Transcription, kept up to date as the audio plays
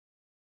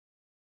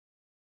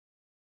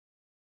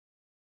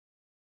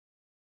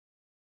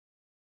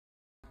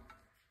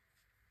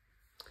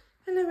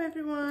Hello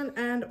everyone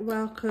and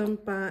welcome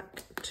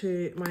back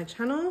to my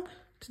channel.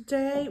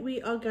 Today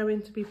we are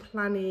going to be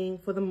planning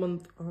for the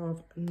month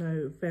of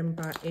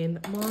November in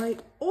my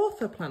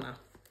author planner.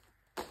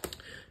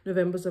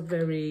 November's a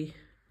very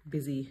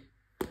busy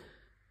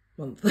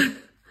month.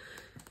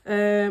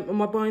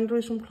 My binder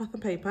is from Cloth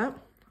and Paper.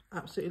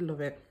 Absolutely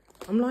love it.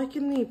 I'm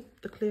liking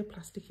the clear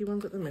plasticky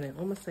ones at the minute.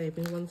 All my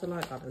saving ones are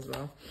like that as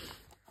well.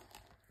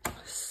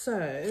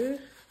 So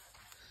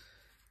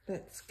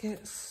let's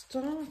get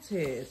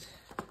started.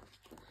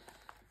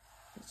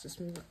 Let's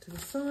just move that to the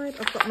side.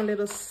 I've got my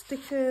little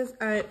stickers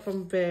out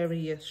from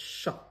various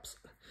shops.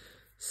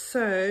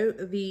 So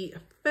the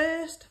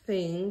first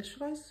thing,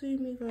 should I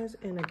zoom you guys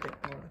in a bit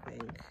more, I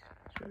think?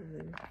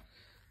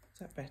 Is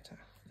that better?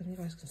 Then you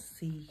guys can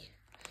see.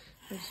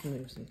 Let's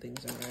move some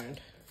things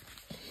around.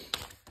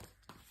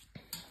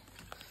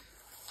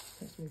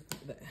 Let's move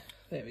that there.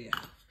 There we go.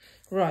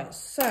 Right,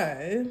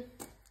 so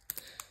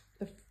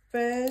the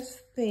first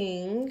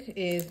thing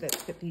is,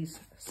 let's get these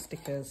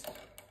stickers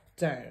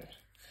down.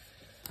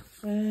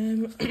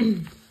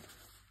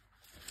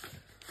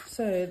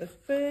 So the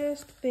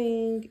first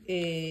thing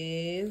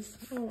is,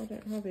 oh, I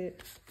don't have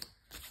it.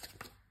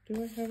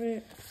 Do I have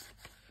it?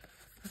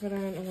 If I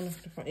don't, I'm gonna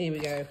have to find, here we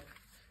go.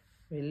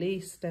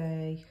 Release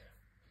day.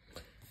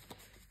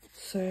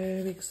 So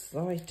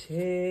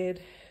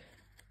excited.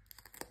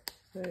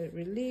 So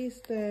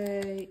release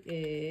day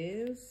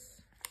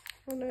is,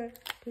 oh no,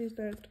 please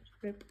don't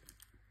rip.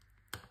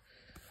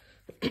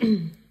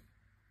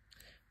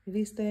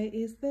 Release day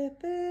is the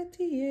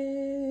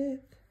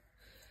 30th.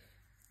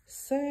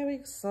 So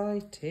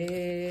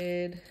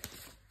excited.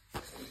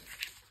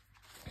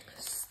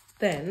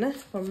 Then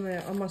from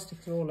there, I must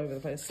stick all over the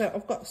place. So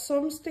I've got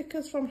some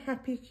stickers from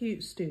Happy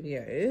Cute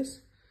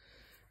Studios.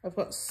 I've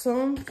got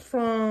some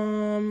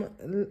from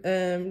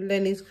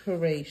Lenny's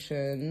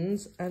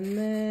Creations, and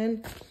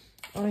then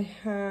I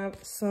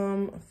have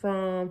some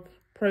from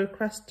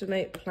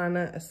Procrastinate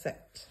Planner a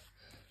set.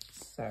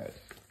 So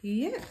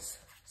yes,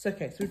 so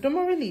okay, so we've done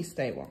my release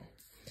day one.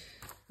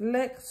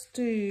 Let's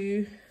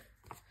do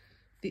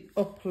the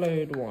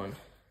upload one.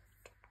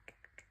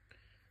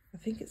 I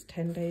think it's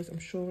 10 days. I'm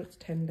sure it's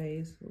 10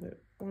 days.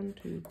 1,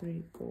 2,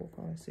 3, 4,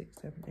 5,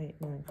 6, 7,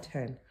 8, 9,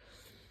 10.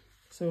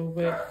 So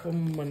we'll wait for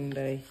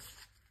Monday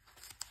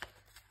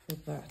for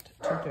that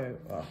to go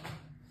up.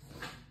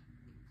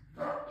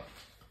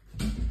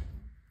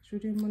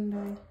 Should we do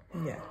Monday?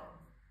 Yeah.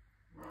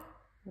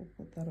 We'll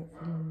put that up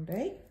for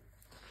Monday.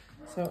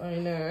 So I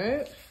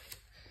know.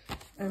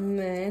 And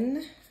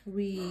then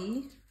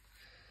we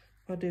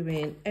are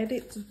doing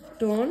edits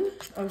done.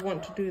 I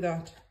want to do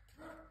that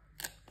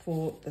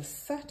for the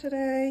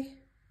Saturday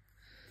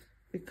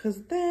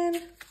because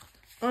then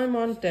I'm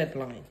on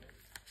deadline.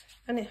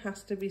 And it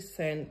has to be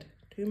sent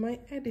to my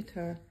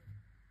editor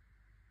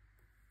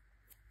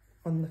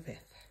on the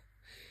 5th.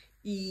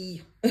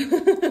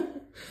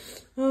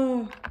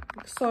 Oh,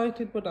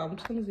 excited, but I'm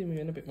just going to zoom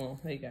you in a bit more.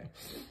 There you go.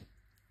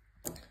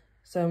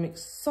 So I'm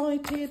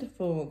excited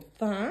for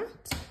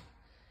that.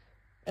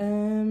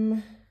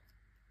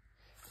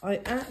 I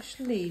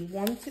actually,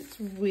 once it's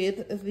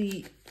with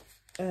the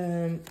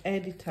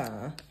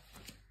editor,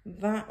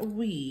 that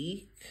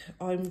week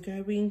I'm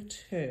going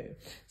to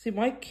see,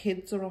 my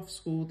kids are off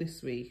school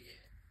this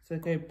week, so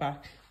go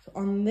back. So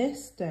on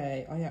this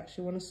day I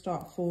actually want to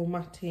start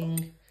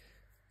formatting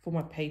for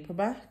my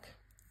paperback,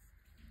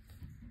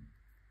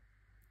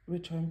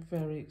 which I'm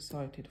very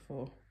excited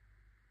for.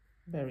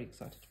 Very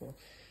excited for.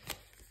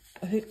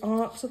 I think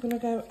arts are going to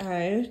go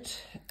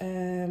out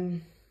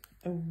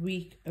a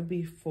week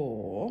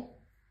before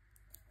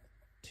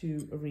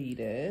to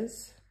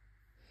readers.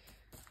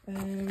 I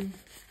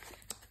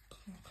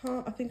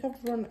think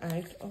I've run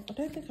out. I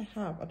don't think I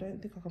have. I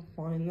don't think I can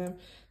find them.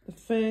 The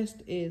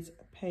first is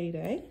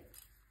Payday.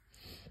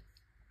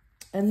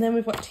 And then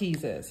we've got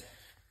teasers.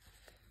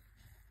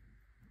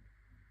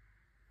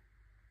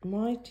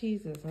 My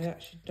teasers, I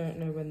actually don't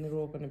know when they're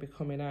all going to be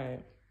coming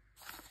out.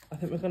 I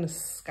think we're going to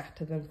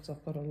scatter them because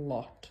I've got a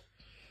lot.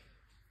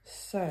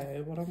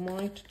 So what I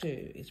might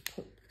do is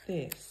put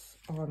this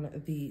on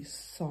the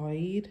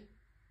side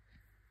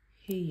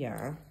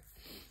here.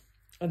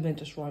 And then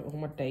just write all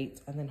my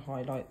dates and then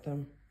highlight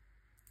them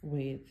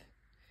with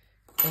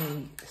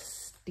a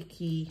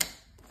sticky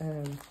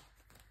thing.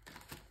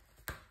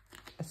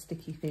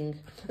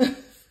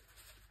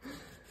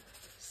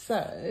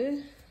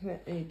 So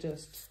let me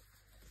just.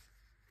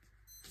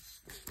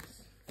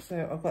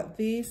 So I've got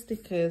these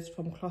stickers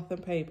from Cloth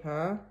and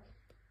Paper.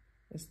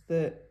 It's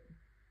the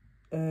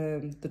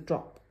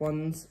drop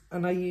ones,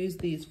 and I use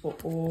these for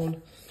all.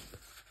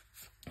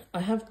 I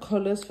have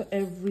colours for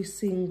every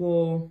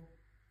single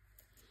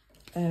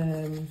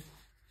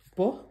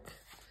book,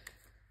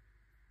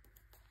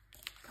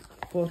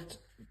 but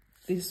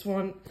this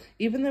one,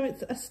 even though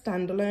it's a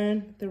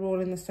standalone, they're all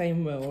in the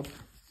same world.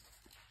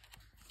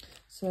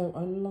 So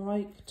I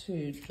like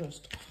to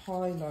just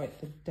highlight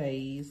the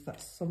days that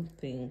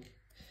something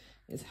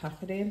is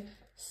happening.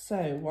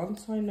 So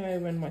once I know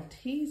when my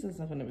teasers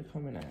are going to be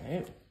coming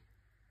out,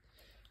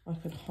 I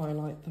could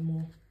highlight them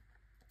all.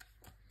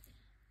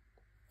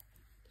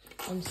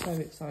 I'm so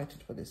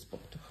excited for this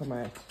book to come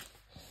out.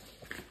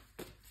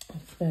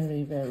 I'm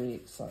very, very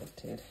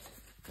excited.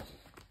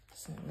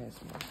 So there's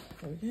my,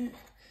 there we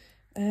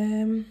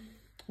go.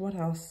 What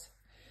else?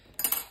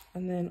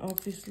 And then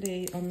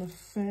obviously on the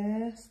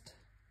 1st,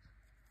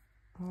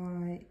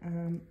 I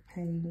am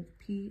paying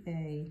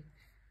PA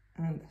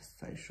and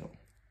social.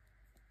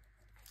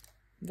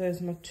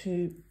 Those are my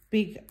 2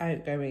 big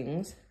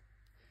outgoings.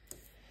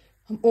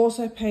 I'm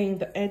also paying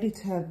the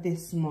editor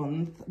this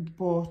month,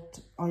 but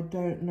I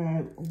don't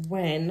know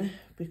when,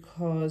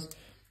 because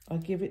I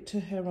give it to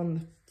her on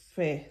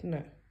the 5th,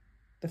 no,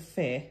 the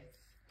 5th.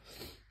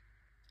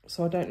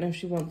 So I don't know if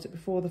she wants it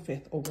before the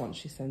 5th or once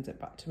she sends it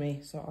back to me.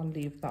 So I'll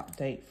leave that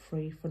date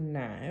free for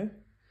now.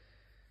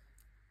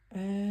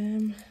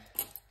 Trying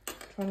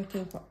to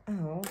think what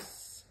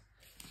else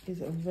is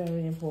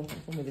very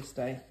important for me this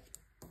day.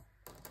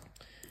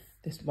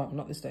 Well,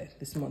 not this day,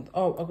 this month.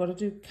 Oh, I've got to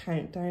do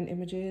countdown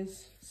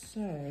images.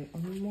 So I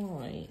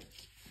might.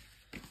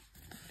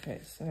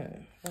 Okay, so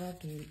what I'll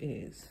do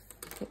is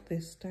put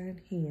this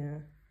down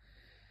here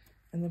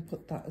and then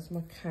put that as my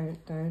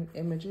countdown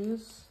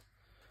images.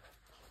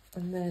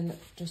 And then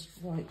just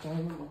write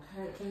down what my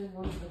countdown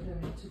ones are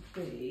going to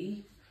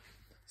be.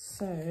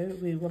 So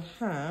we will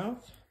have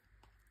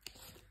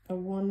a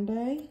 1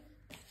 day.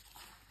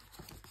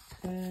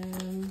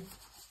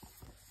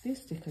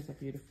 These stickers are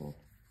beautiful.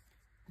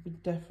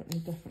 We're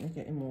definitely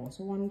getting more.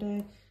 So 1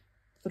 day,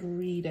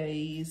 3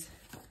 days,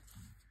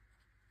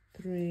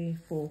 3,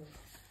 4,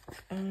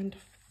 and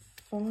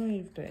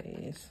 5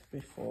 days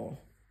before.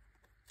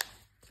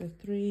 So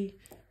 3,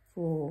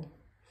 4,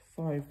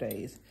 5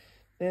 days.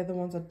 They're the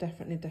ones I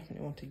definitely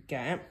want to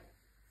get.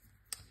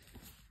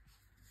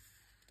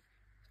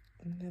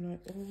 And then I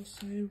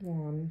also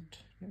want,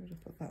 let me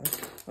just put that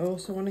in. I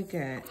also want to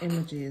get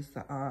images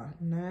that are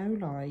now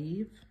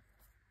live.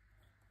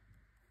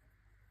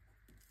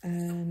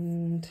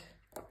 And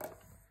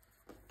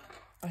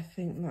I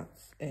think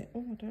that's it.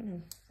 Oh, I don't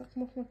know. Does that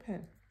come off my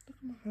pen? Look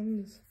at my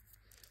hands.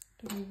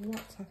 Don't know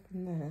what's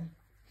happened there.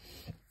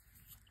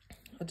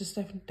 I just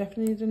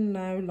definitely need a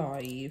now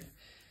live.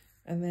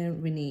 And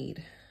then we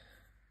need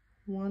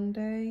 1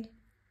 day,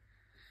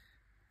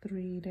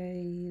 3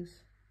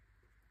 days,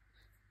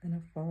 and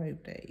a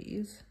 5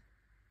 days.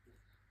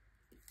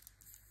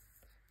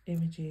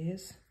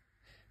 Images.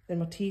 Then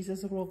my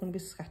teasers are all going to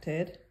be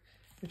scattered,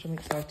 which I'm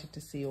excited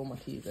to see all my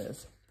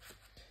teasers.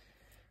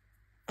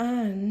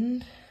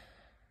 And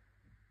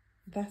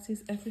that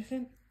is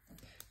everything.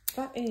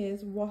 That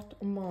is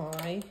what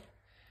my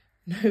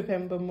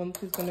November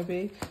month is going to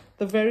be.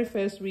 The very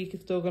first week is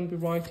still going to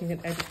be writing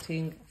and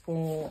editing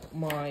for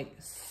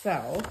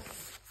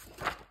myself.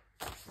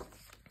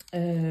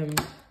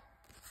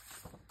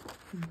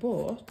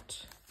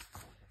 But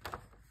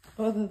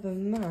other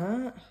than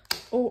that,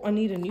 oh, I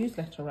need a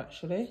newsletter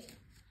actually.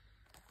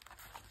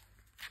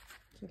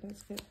 So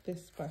let's get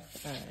this back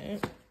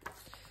out.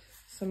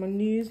 So my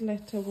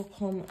newsletter will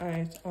come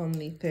out on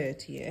the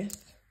 30th.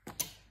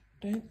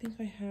 Don't think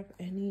I have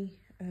any,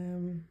 I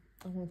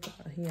want to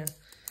put that here.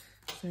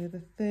 So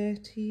the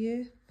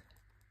 30th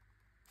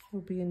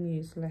will be a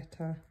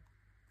newsletter.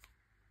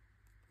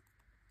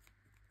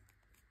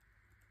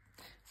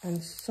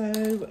 And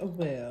so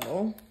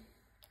will,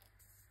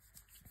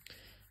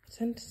 I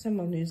tend to send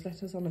my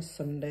newsletters on a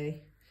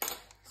Sunday.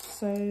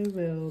 So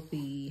will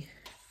the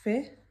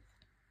 5th,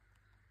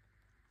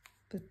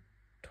 the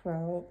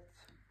 12th,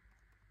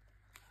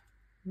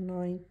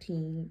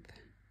 19th,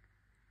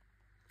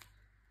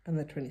 and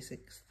the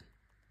 26th.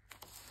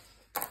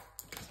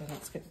 So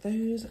let's get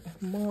those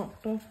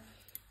marked off.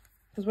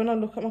 Because when I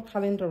look at my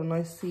calendar and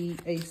I see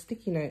a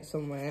sticky note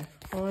somewhere,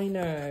 I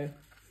know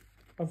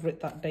I've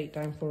written that date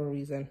down for a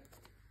reason.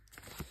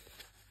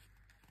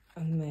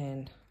 And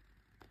then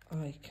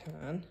I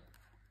can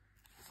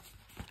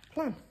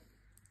plan.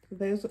 So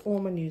those are all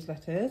my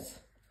newsletters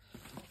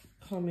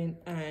coming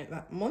out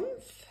that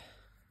month.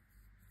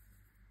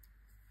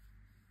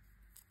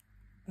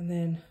 And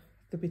then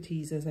there'll be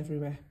teasers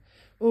everywhere.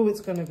 Oh,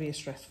 it's going to be a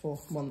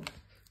stressful month.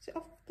 See,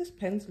 oh, this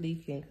pen's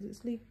leaking because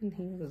it's leaking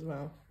here as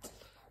well.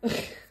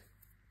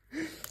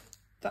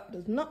 That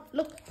does not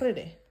look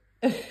pretty.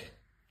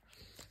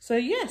 So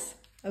yes,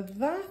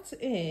 that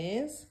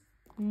is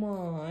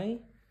my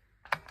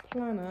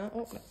planner.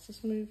 Oh, let's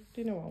just move.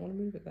 Do you know what? I want to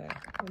move it there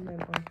and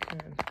then I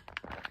can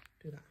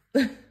do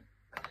that.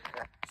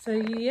 So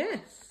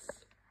yes,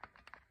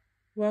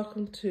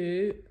 welcome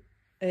to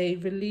a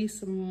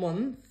release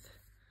month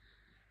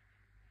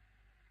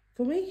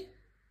for me.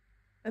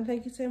 And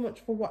thank you so much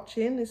for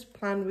watching this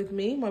plan with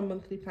me, my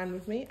monthly plan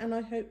with me. And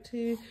I hope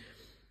to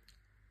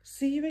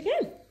see you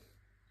again.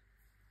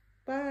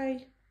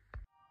 Bye.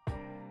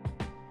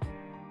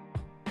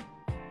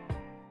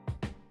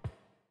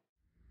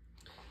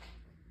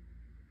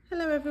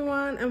 Hello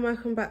everyone, and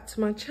welcome back to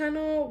my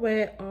channel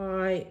where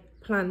I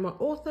plan my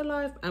author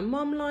life and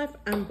mom life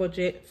and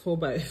budget for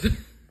both.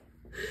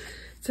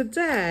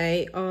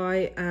 Today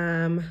I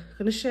am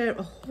going to share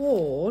a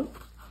haul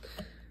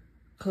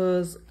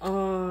because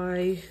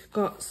I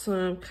got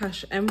some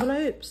cash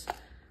envelopes.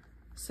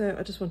 So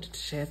I just wanted to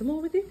share them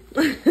all with you.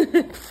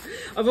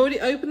 I've already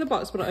opened the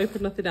box, but I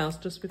opened nothing else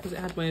just because it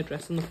had my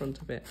address on the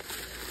front of it.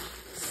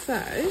 So,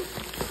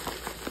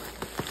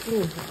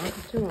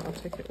 I'll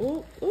take it.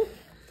 Oh,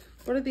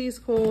 what are these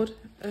called?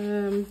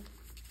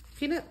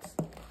 Peanuts?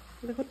 Are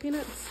they called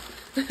peanuts?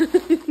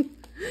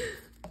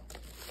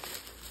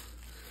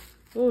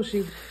 Oh,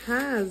 she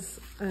has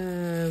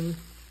done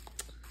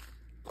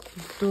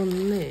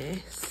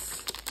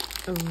this.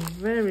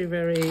 Very,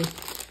 very,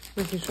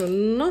 making sure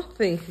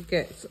nothing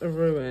gets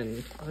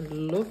ruined. I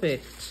love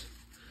it.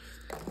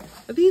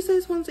 Are these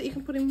those ones that you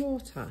can put in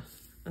water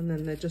and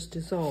then they just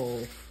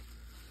dissolve?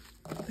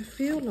 I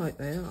feel like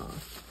they are.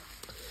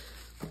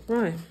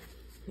 Right,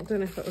 I don't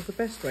know if that was the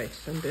best way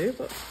to undo,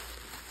 but...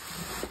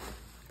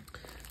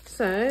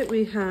 So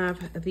we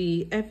have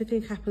the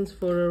Everything Happens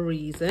for a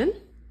Reason.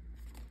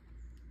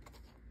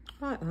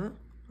 I like that.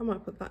 I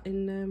might put that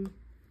in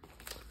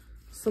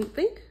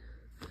something.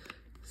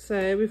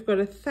 So we've got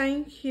a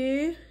thank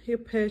you. Your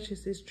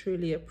purchase is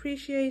truly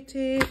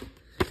appreciated.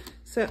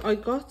 So I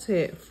got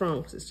it from,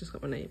 because it's just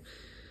got my name,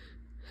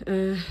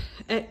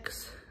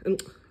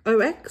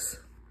 OX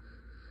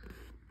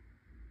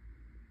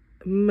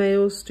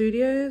Mail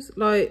Studios.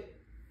 Like,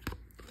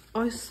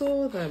 I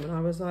saw them and I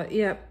was like,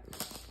 yep,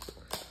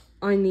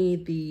 I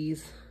need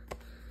these.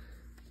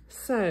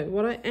 So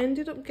what I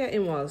ended up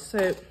getting was,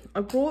 so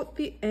I bought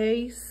the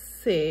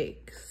A6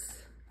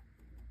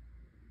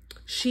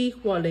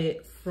 chic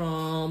wallet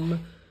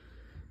from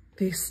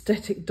the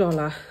Aesthetic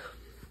Dollar,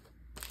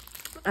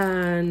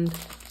 and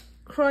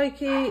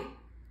crikey,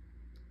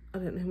 I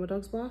don't know who my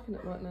dog's barking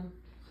at right now.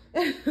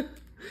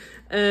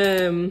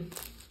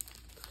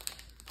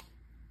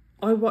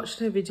 I watched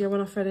her video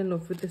when I fell in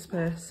love with this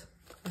purse.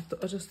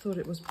 I just thought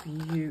it was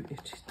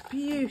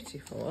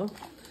beautiful.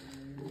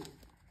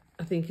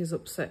 I think he's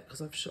upset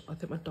because I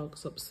think my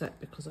dog's upset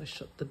because I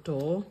shut the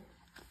door.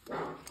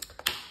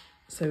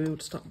 So he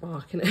would stop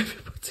barking at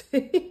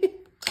everybody.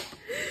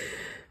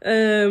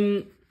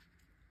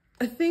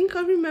 I think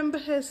I remember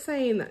her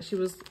saying that she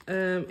was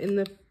in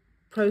the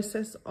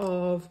process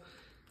of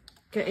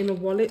getting a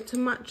wallet to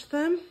match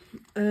them,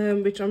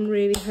 which I'm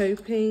really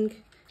hoping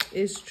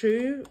is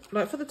true.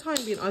 Like, for the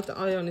time being, I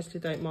honestly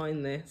don't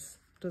mind this.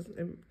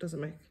 It doesn't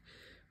make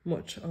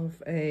much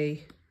of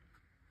a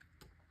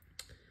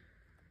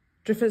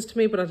difference to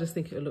me, but I just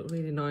think it'll look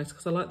really nice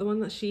because I like the one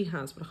that she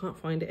has, but I can't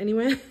find it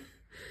anywhere.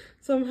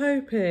 So I'm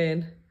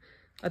hoping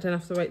I don't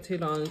have to wait too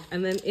long.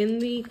 And then in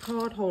the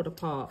card holder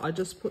part, I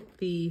just put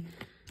the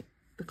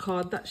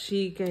card that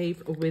she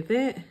gave with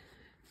it.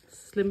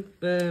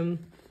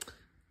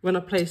 When I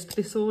placed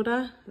this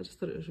order, I just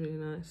thought it was really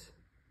nice.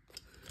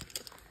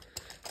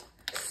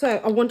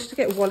 So I wanted to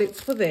get wallets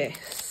for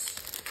this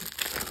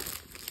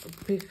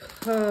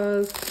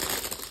because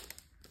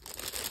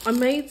I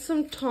made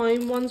some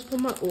time ones for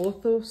my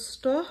author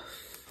stuff.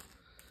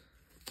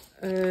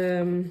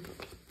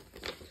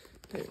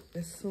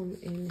 There's some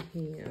in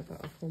here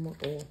that are for my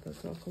author,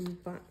 so I'll come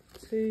back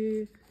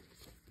to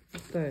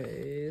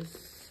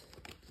those.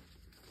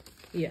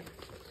 Yeah.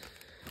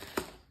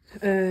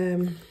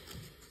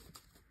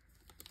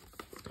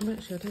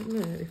 Actually, I don't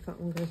know if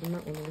that one goes in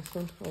that one or this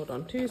one. Hold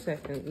on 2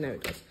 seconds. No,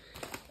 it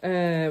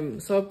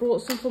does. So I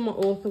brought some for my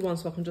author one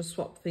so I can just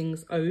swap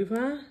things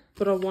over.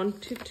 But I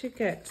wanted to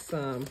get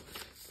some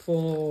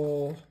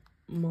for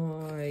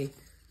my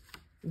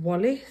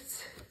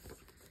wallet.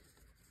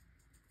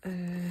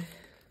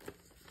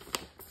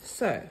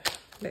 So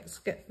let's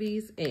get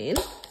these in.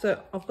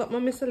 So I've got my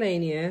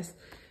miscellaneous.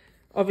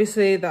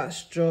 Obviously,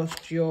 that's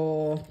just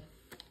your,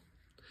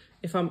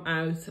 if I'm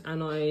out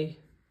and I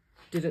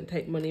didn't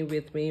take money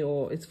with me,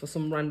 or it's for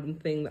some random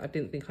thing that I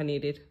didn't think I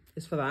needed,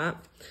 it's for that.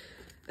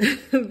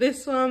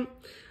 This one,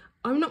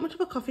 I'm not much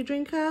of a coffee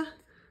drinker,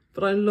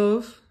 but I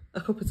love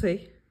a cup of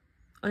tea.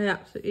 I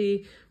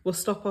absolutely will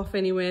stop off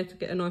anywhere to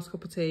get a nice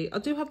cup of tea. I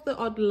do have the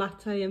odd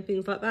latte and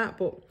things like that,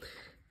 but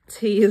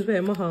tea is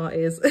where my heart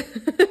is.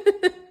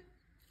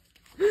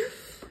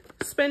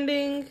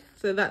 Spending,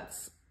 so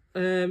that's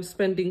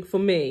spending for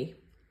me.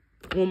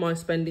 All my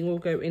spending will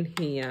go in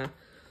here.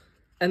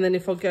 And then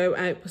if I go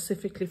out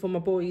specifically for my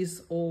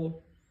boys or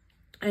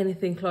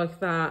anything like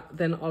that,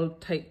 then I'll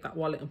take that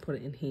wallet and put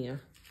it in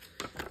here.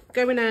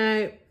 Going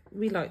out,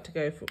 we like to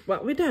go for,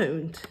 well, we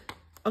don't.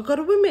 I've got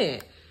to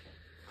admit,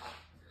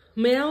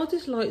 my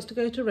eldest likes to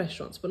go to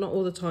restaurants, but not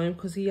all the time,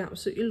 because he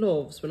absolutely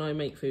loves when I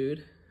make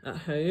food at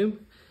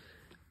home.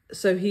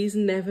 So he's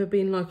never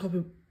been like,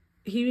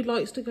 he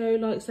likes to go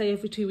like, say,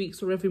 every 2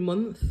 weeks or every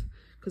month,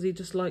 because he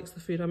just likes the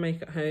food I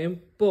make at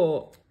home.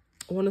 But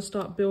I want to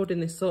start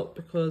building this up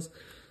because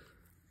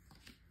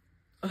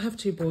I have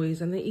 2 boys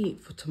and they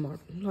eat for tomorrow.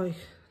 Like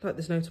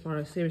there's no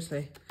tomorrow,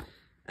 seriously.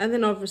 And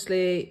then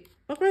obviously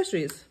my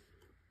groceries.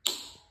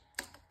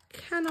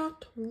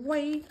 Cannot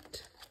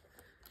wait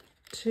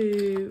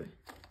to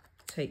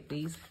take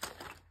these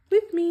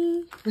with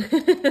me.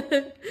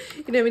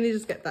 You know, when you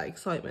just get that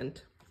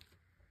excitement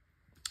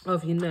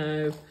of, you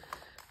know,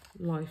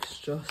 life's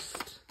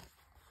just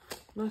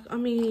like, I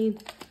mean,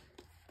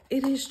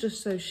 it is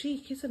just so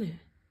chic, isn't it?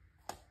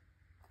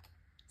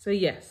 So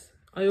yes,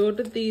 I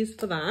ordered these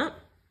for that.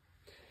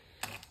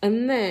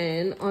 And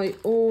then I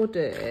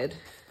ordered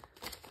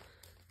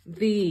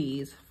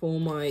these for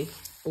my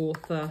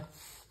author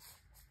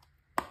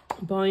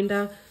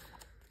binder.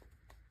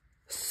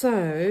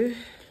 So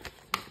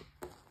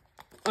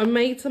I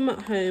made some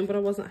at home, but I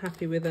wasn't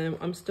happy with them.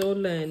 I'm still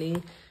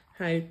learning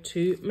how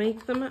to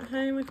make them at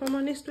home, if I'm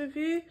honest with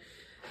you.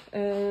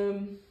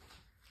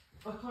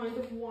 I kind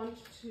of want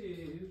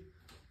to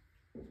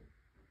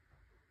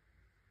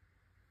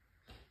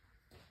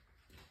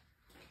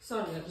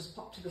sorry, I just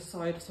popped to the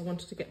side because I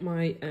wanted to get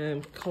my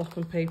cloth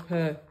and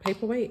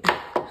paperweight,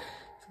 so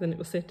then it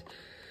will sit.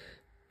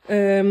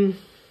 And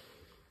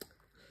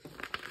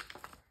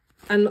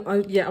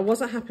I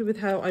wasn't happy with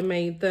how I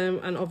made them,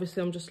 and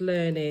obviously I'm just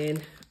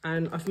learning,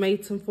 and I've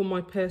made some for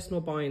my personal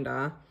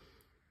binder,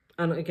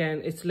 and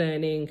again it's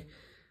learning,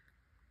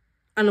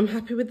 and I'm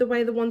happy with the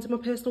way the ones in my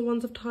personal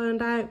ones have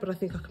turned out, but I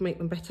think I can make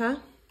them better.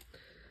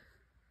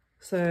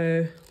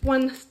 So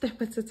one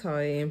step at a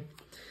time.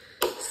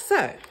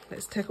 So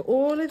let's take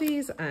all of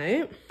these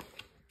out.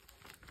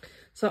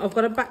 So I've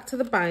got it back to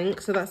the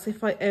bank, so that's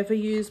if I ever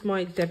use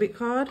my debit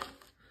card,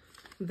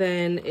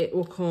 then it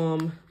will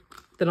come,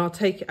 then I'll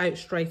take it out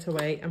straight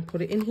away and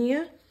put it in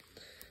here.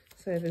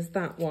 So there's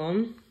that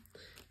one.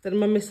 Then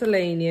my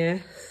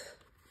miscellaneous,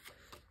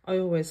 I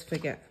always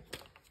forget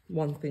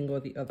one thing or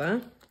the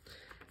other.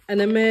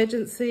 An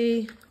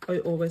emergency, I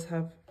always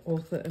have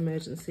author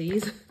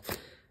emergencies.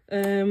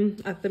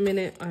 At the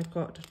minute I've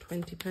got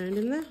 £20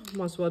 in there.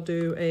 Might as well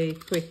do a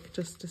quick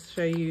just to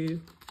show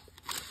you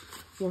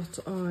what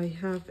I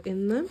have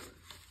in them.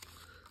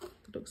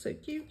 They look so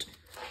cute.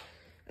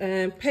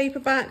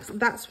 Paperbacks,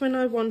 that's when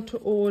I want to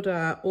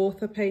order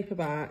author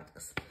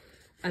paperbacks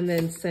and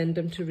then send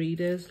them to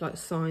readers, like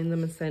sign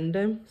them and send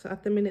them. So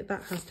at the minute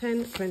that has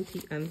 10,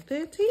 20 and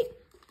 30.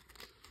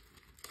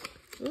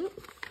 Ooh.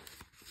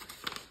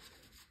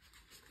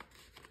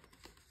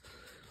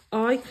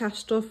 I cash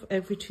stuff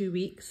every 2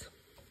 weeks.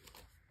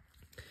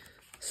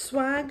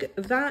 Swag,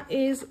 that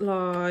is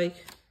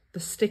like the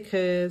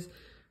stickers,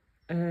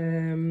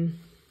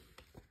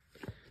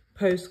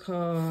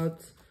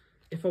 postcards,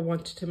 if I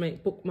wanted to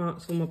make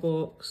bookmarks for my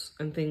books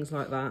and things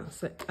like that.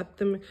 So at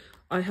the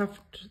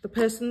the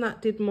person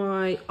that did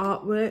my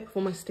artwork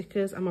for my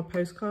stickers and my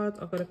postcards,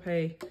 I've got to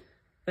pay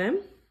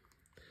them.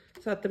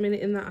 So at the minute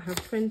in that I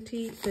have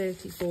 20,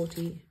 30,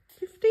 40,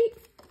 50.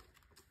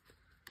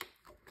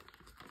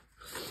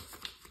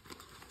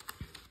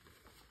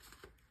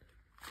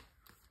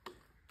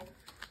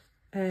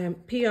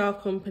 PR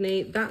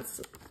company, that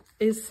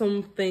is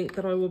something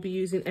that I will be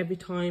using every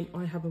time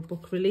I have a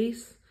book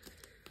release.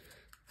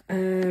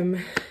 And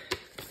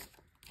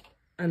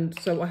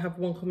so I have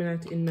one coming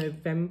out in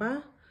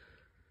November.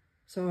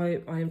 So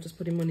I am just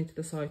putting money to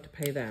the side to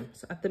pay them.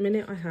 So at the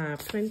minute I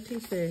have 20,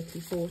 30,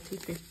 40,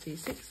 50,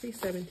 60,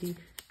 70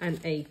 and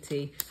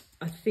 80.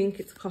 I think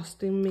it's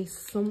costing me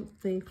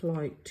something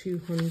like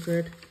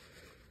 200.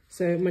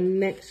 So my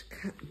next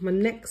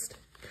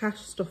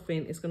cash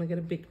stuffing is going to get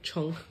a big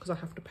chunk because I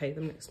have to pay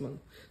them next month.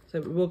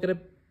 So we'll get a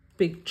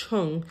big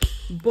chunk.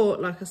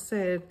 But like I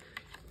said,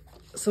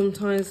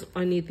 sometimes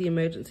I need the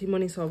emergency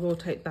money, so I will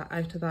take that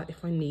out of that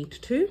if I need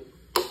to.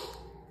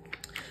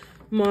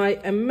 My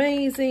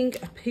amazing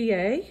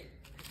PA,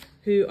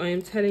 who I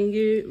am telling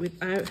you,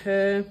 without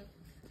her,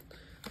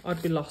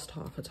 I'd be lost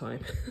half the time.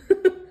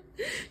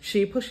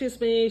 She pushes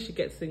me, she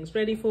gets things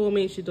ready for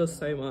me, she does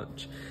so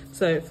much.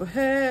 So for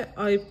her,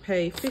 I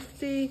pay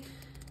 50,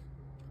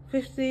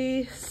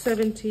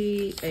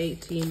 70,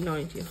 80,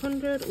 90,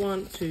 100,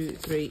 1, 2,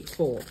 3,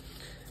 4.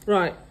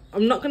 Right,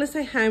 I'm not going to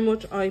say how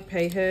much I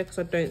pay her because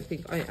I don't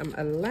think I am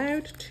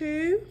allowed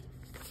to.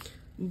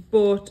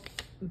 But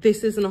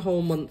this isn't a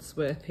whole month's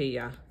worth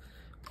here.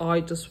 I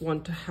just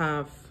want to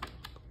have...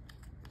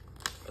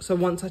 So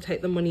once I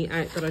take the money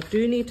out that I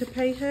do need to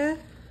pay her,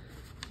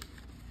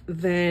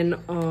 then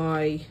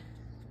I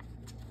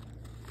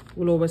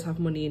will always have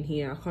money in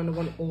here. I kind of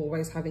want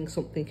always having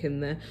something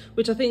in there,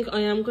 which I think I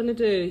am going to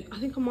do. I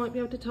think I might be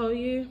able to tell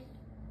you.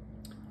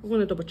 I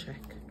want to double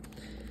check.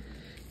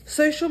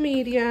 Social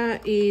media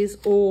is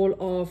all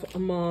of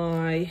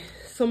my...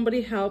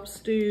 Somebody helps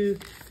do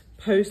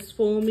posts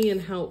for me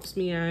and helps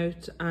me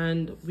out,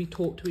 and we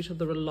talk to each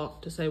other a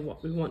lot to say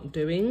what we want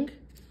doing.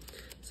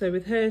 So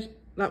with her,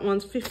 that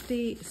one's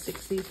 50,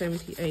 60,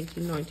 70,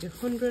 80, 90,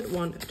 100,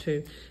 1,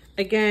 2.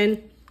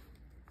 Again,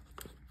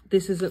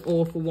 this isn't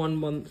all for 1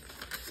 month.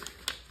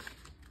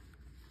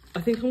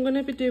 I think I'm going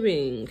to be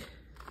doing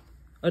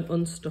an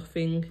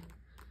unstuffing.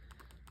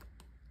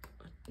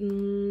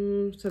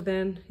 So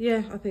then,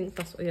 yeah, I think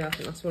that's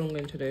what I'm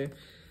going to do.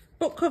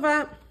 Book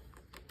cover.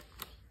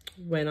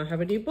 When I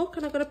have a new book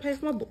and I've got to pay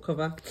for my book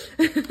cover.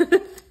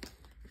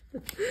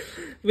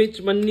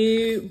 Which my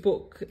new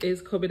book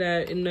is coming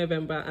out in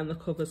November and the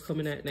cover's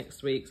coming out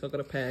next week. So I've got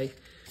to pay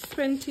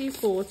 20,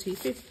 40,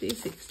 50,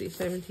 60,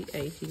 70,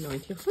 80,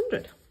 90,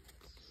 100.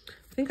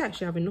 I think I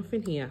actually have enough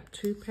in here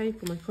to pay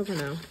for my cover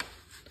now.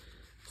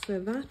 So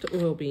that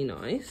will be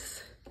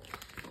nice.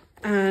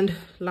 And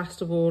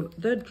last of all,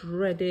 the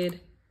dreaded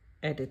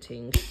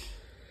editing.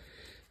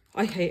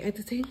 I hate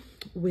editing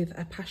with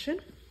a passion,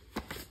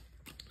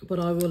 but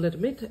I will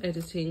admit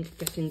editing,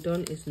 getting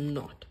done is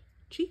not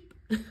cheap.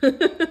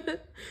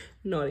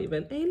 Not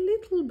even a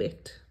little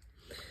bit.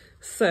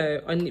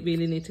 So I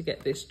really need to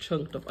get this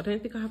chunked up. I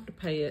don't think I have to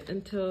pay it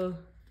until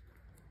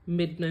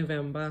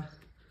mid-November.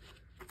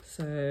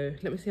 So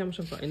let me see how much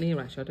I've got in here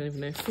actually. I don't even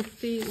know.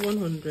 50,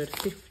 100,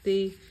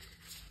 50,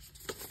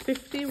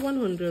 50,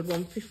 100,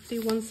 150,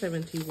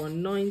 170,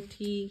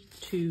 190,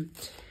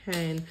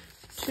 210,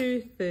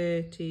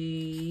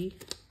 230,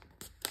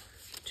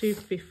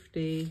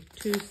 250,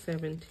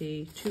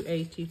 270,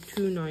 280,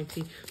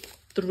 290,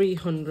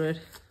 300.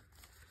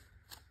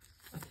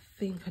 I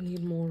think I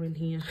need more in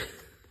here.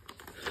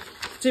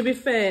 To be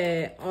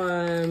fair,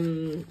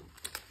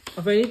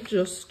 I've only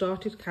just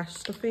started cash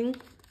stuffing.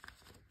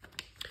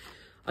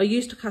 I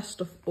used to cash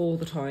stuff all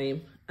the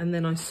time, and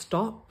then I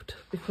stopped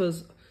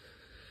because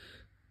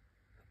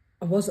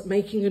I wasn't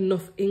making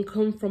enough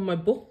income from my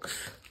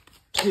books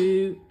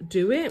to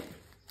do it.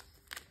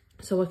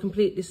 So I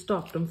completely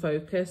stopped and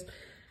focused.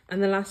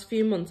 And the last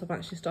few months I've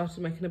actually started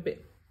making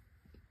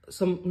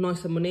some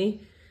nicer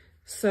money.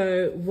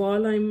 So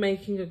while I'm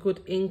making a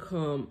good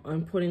income,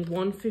 I'm putting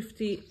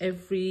 150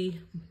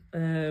 every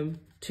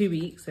 2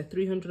 weeks, so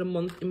 300 a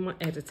month in my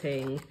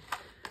editing.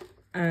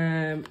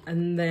 And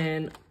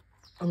then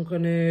I'm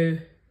gonna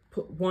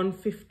put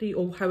 150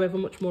 or however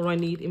much more I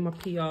need in my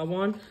PR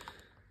one.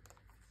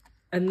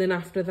 And then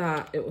after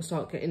that, it will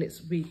start getting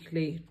its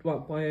weekly, well,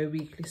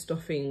 bi-weekly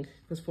stuffing,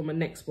 because for my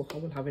next book, I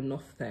will have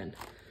enough then.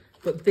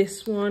 But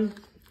this one,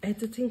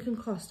 editing can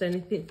cost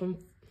anything from,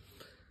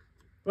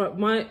 right,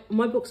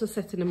 my books are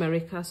set in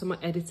America, so my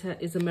editor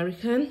is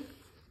American.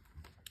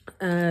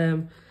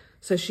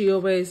 So she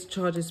always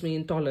charges me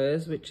in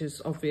dollars, which is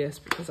obvious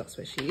because that's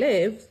where she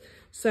lives.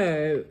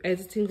 So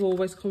editing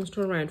always comes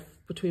to around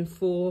between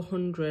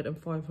 $400 and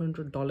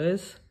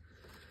 $500.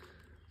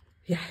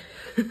 Yeah.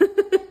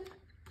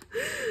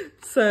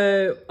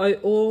 So I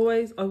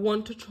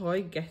want to try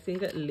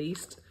getting at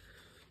least,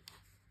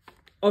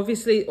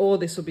 obviously all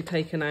this will be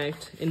taken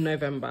out in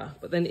November,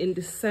 but then in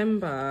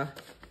December,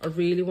 I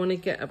really want to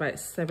get about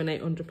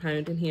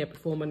 £700–800 in here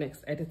before my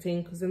next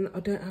editing, because then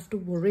I don't have to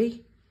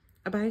worry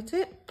about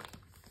it.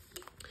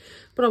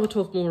 But I will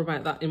talk more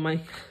about that in my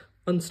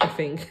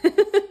unstuffing.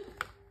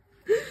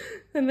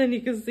 And then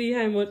you can see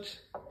how much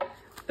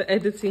the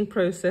editing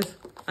process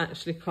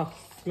actually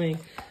costs me.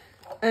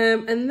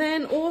 And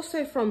then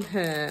also from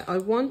her, I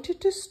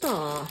wanted to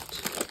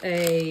start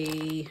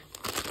a,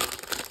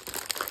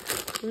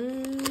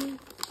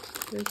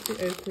 where's the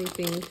opening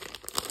thing?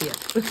 Yeah,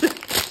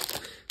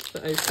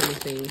 the opening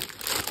thing.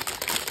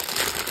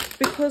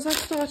 Because I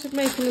started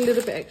making a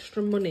little bit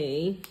extra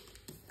money,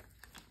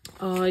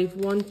 I've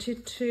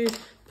wanted to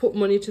put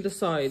money to the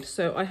side.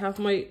 So I have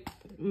my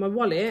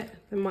wallet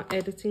and my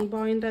editing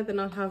binder, then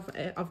I've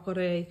got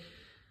a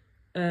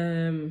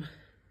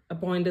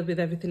binder with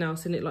everything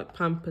else in it, like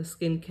Pampers,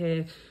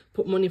 skincare,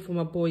 put money for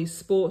my boys'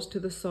 sports to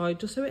the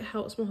side, just so it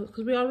helps my husband,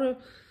 because we are a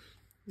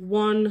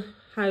one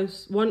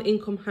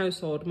income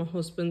household, my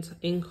husband's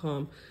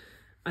income,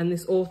 and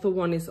this author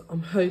one is,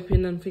 I'm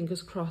hoping and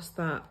fingers crossed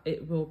that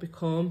it will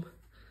become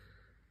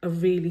a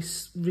really,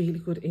 really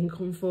good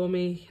income for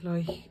me.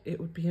 Like, it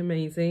would be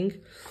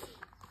amazing.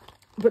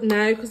 But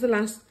now, because the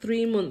last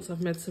 3 months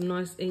I've made some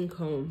nice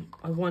income,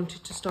 I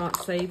wanted to start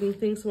saving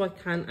things so I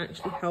can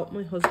actually help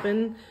my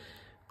husband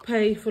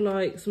pay for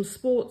like some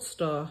sports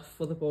stuff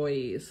for the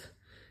boys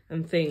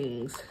and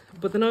things.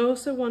 But then I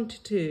also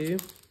wanted to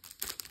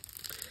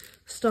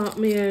start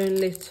my own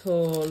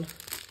little,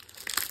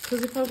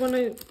 because if I want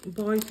to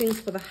buy things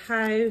for the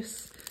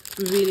house,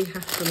 we really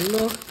have to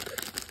look.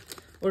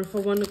 Or if I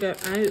want to go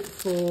out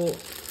for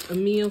a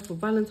meal for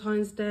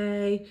Valentine's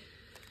Day,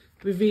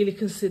 we really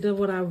consider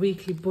what our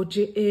weekly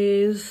budget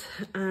is.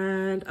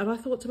 And I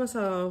thought to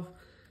myself,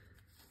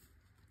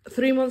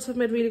 3 months I've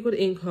made really good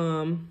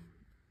income,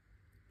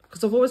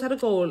 because I've always had a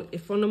goal,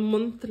 if on a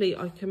monthly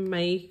I can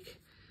make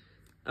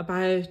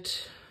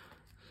about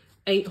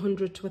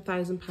 £800 to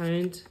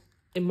 £1,000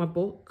 in my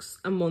books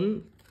a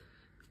month,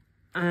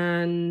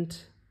 and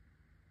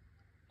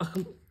I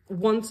can,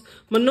 once,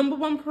 my number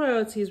one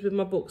priorities with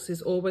my books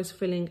is always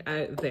filling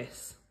out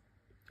this,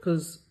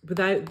 because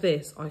without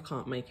this I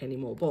can't make any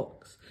more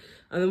books.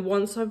 And then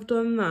once I've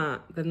done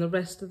that, then the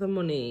rest of the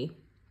money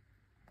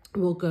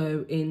will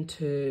go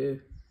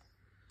into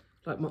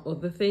like my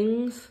other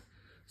things.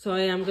 So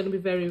I am going to be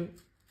very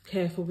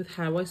careful with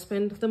how I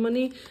spend the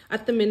money.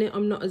 At the minute,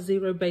 I'm not a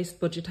zero-based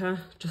budgeter,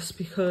 just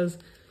because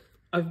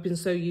I've been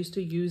so used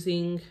to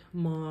using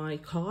my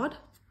card.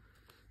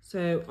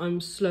 So I'm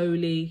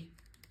slowly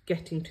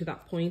getting to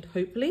that point,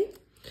 hopefully.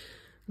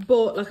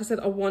 But like I said,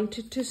 I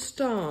wanted to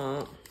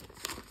start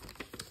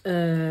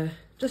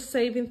just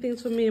saving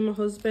things for me and my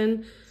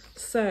husband.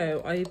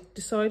 So I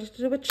decided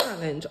to do a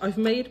challenge. I've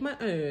made my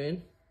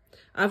own.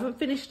 I haven't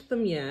finished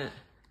them yet.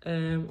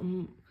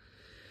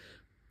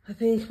 I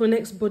think my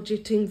next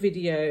budgeting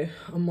video,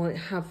 I might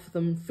have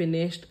them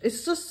finished.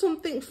 It's just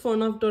something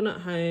fun I've done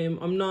at home.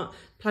 I'm not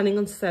planning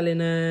on selling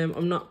them.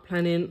 I'm not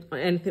planning on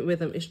anything with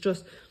them. It's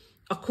just,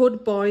 I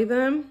could buy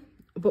them,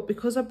 but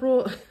because I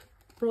brought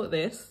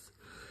this,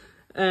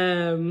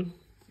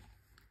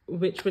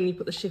 which when you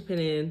put the shipping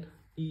in,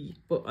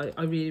 but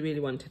I really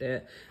wanted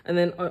it. And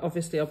then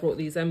obviously I brought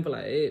these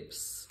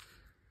envelopes.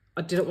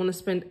 I didn't want to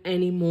spend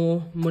any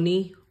more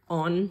money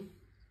on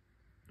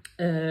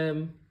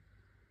buying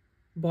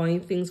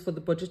things for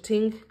the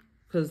budgeting,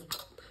 because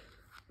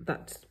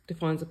that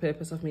defines the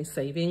purpose of me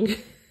saving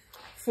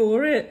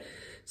for it.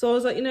 So I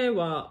was like, you know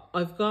what,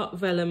 I've got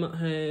vellum at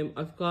home,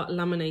 I've got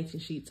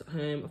laminating sheets at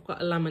home, I've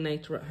got a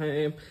laminator at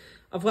home,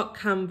 I've got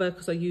Canva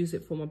because I use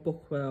it for my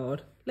book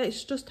world.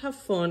 Let's just have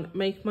fun,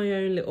 make my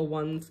own little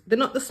ones. They're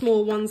not the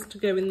small ones to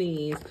go in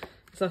these,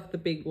 it's like the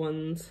big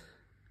ones,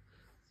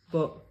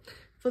 but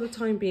for the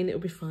time being it'll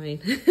be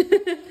fine.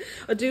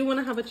 I do want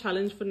to have a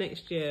challenge for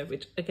next year,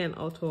 which again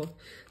I'll talk.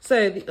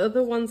 So the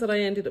other ones that I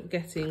ended up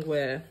getting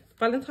were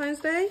Valentine's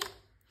Day.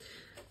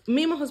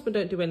 Me and my husband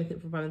don't do anything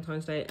for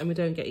Valentine's Day, and we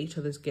don't get each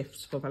other's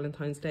gifts for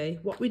Valentine's Day.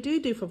 What we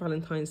do for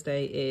Valentine's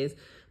Day is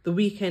the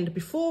weekend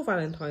before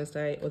Valentine's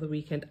Day or the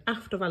weekend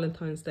after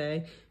Valentine's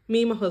Day,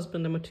 me, my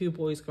husband and my 2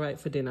 boys go out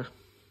for dinner.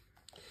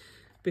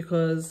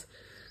 Because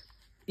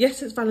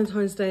yes, it's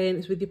Valentine's Day and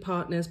it's with your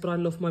partners, but I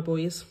love my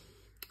boys.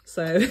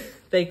 So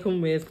they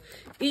come with.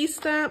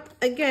 Easter,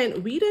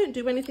 again, we don't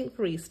do anything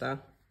for Easter.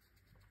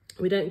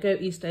 We don't go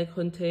Easter egg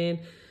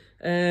hunting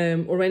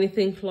or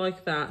anything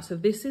like that. So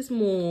this is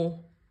more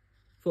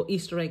for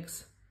Easter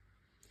eggs.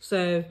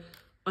 So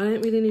I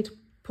don't really need to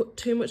put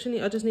too much in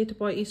it. I just need to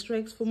buy Easter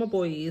eggs for my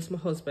boys, my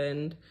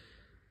husband,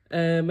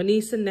 my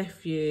niece and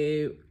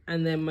nephew,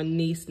 and then my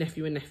niece,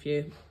 nephew and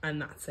nephew,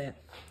 and that's it.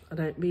 I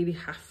don't really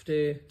have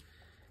to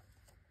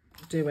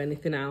do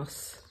anything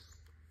else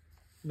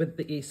with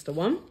the Easter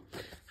one.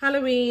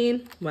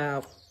 Halloween,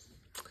 well,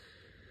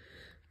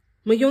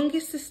 my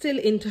youngest is still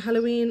into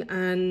Halloween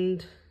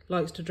and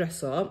likes to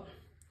dress up.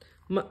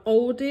 My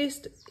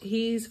oldest,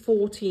 he's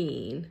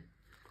 14,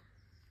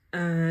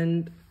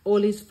 and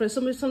all his friends,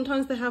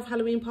 sometimes they have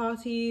Halloween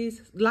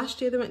parties. Last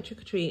year they went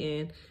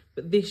trick-or-treating,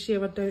 but this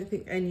year I don't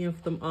think any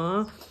of them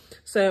are.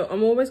 So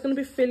I'm always going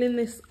to be filling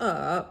this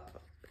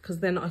up,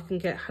 because then I can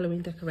get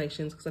Halloween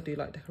decorations, because I do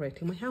like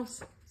decorating my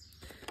house.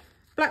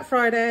 Black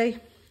Friday,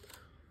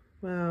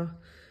 well,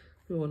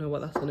 we all know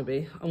what that's going to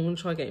be. I'm going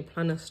to try getting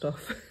planner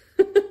stuff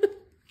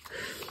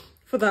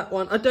for that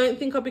one. I don't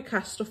think I'll be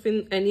cash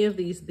stuffing any of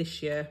these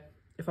this year,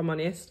 if I'm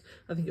honest.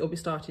 I think it'll be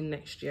starting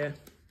next year.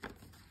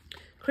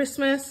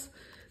 Christmas,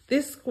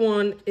 this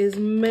one is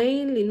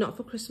mainly not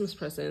for Christmas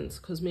presents,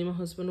 because me and my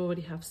husband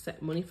already have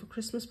set money for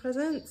Christmas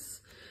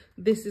presents.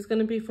 This is going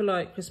to be for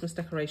like Christmas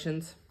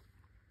decorations.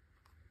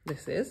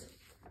 This is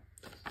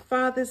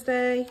Father's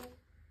Day.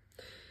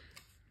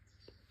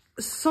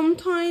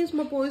 Sometimes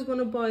my boys want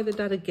to buy the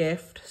dad a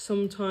gift.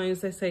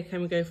 Sometimes they say,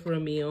 can we go for a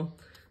meal?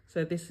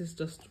 So this is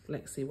just,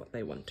 let's see what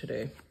they want to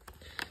do.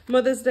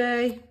 Mother's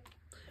Day.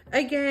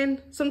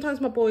 Again,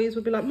 sometimes my boys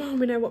will be like, Mom,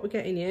 we know what we're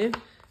getting you.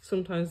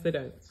 Sometimes they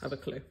don't have a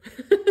clue.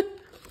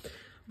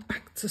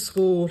 Back to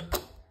school.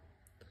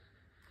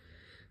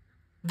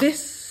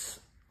 This,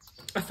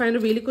 I found a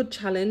really good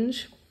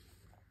challenge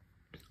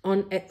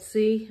on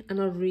Etsy,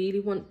 and I really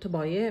want to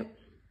buy it.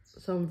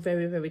 So I'm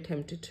very, very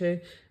tempted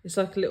to. It's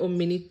like little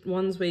mini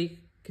ones where you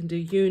can do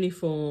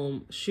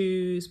uniform,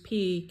 shoes,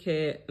 PE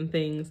kit and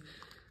things.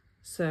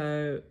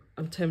 So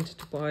I'm tempted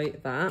to buy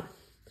that.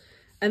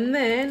 And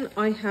then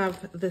I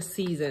have the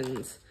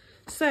seasons.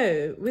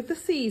 So with the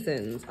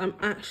seasons, I'm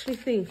actually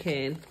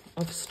thinking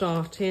of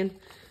starting,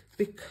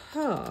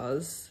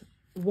 because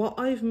what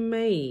I've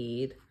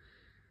made,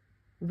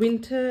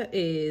 winter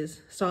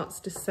starts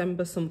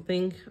December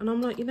something. And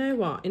I'm like, you know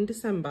what? In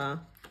December,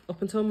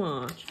 up until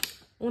March,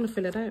 I want to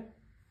fill it out.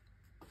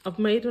 I've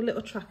made a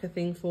little tracker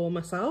thing for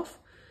myself.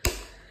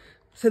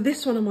 So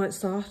this one I might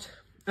start.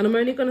 And I'm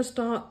only going to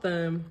start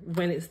them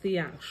when it's the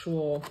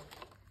actual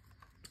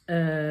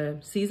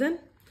season.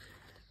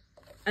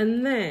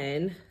 And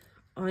then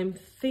I'm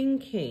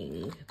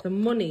thinking the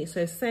money.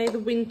 So say the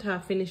winter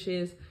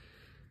finishes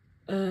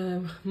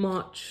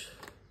March,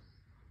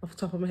 off the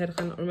top of my head, I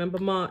cannot remember,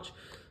 March,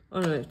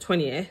 I don't know,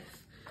 20th.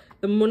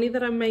 The money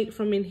that I make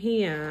from in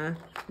here,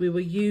 we will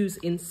use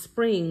in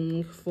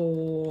spring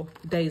for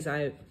days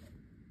out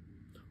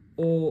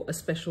or a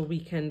special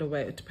weekend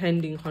away,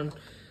 depending on,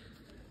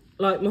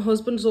 like my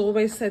husband's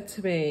always said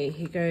to me,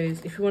 he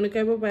goes, if you want to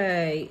go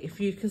away, if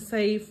you can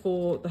save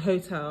for the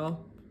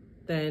hotel,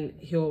 then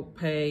he'll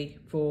pay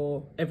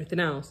for everything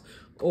else.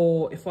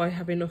 Or if I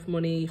have enough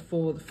money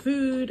for the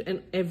food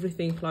and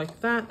everything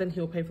like that, then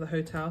he'll pay for the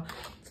hotel.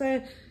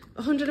 So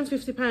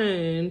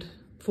 £150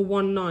 for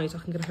one night, I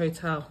can get a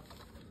hotel.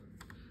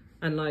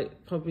 And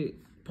like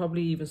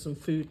probably even some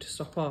food to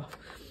stop off.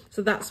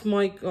 So that's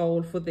my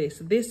goal for this.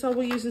 This I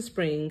will use in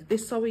spring,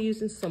 this I will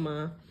use in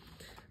summer,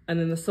 and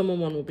then the summer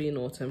one will be in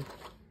autumn.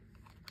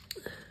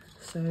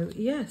 So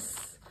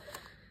yes.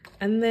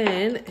 And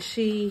then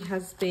she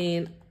has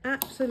been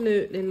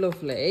absolutely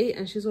lovely,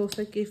 and she's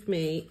also given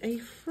me a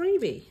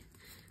freebie,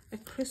 a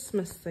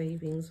Christmas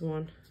savings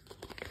one.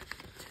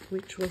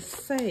 which will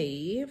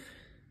save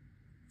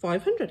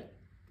 500.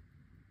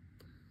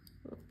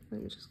 Oh,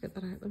 let me just get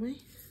that out of the way.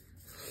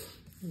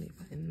 Leave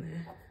that in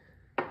there.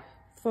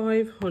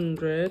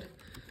 500.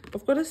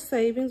 I've got a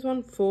savings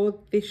one for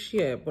this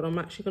year, but I'm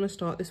actually going to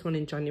start this one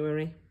in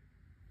January,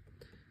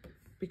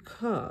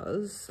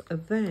 because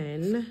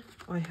then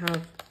I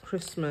have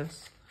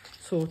Christmas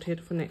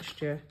sorted for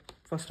next year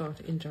if I start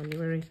it in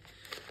January,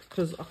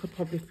 because I could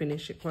probably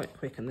finish it quite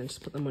quick and then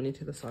just put the money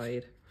to the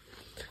side.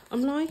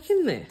 I'm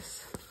liking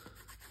this.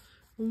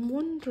 I'm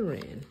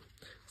wondering,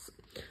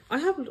 I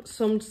have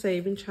some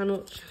saving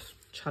challenges,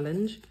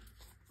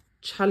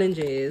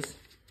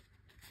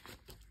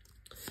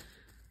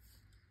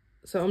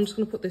 so I'm just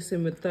going to put this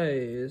in with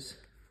those,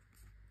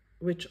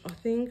 which I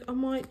think I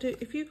might do.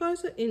 If you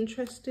guys are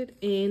interested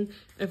in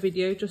a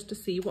video just to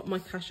see what my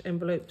cash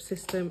envelope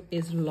system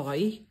is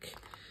like,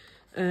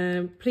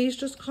 please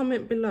just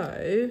comment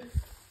below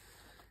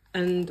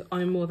and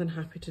I'm more than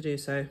happy to do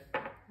so.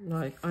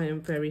 Like, I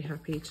am very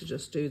happy to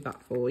just do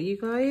that for you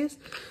guys.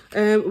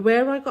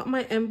 Where I got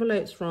my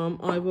envelopes from,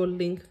 I will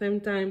link them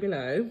down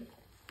below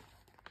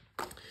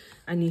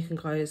and you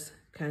guys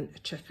can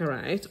check her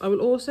out. I will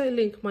also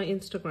link my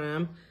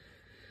Instagram,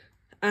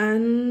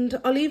 and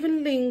I'll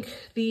even link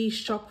the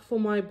shop for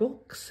my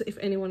books if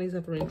anyone is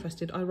ever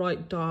interested. I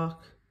write dark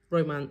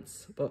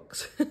romance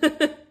books.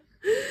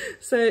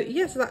 So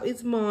yes, that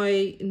is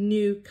my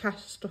new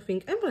cash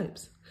stuffing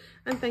envelopes,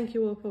 and thank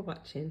you all for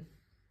watching.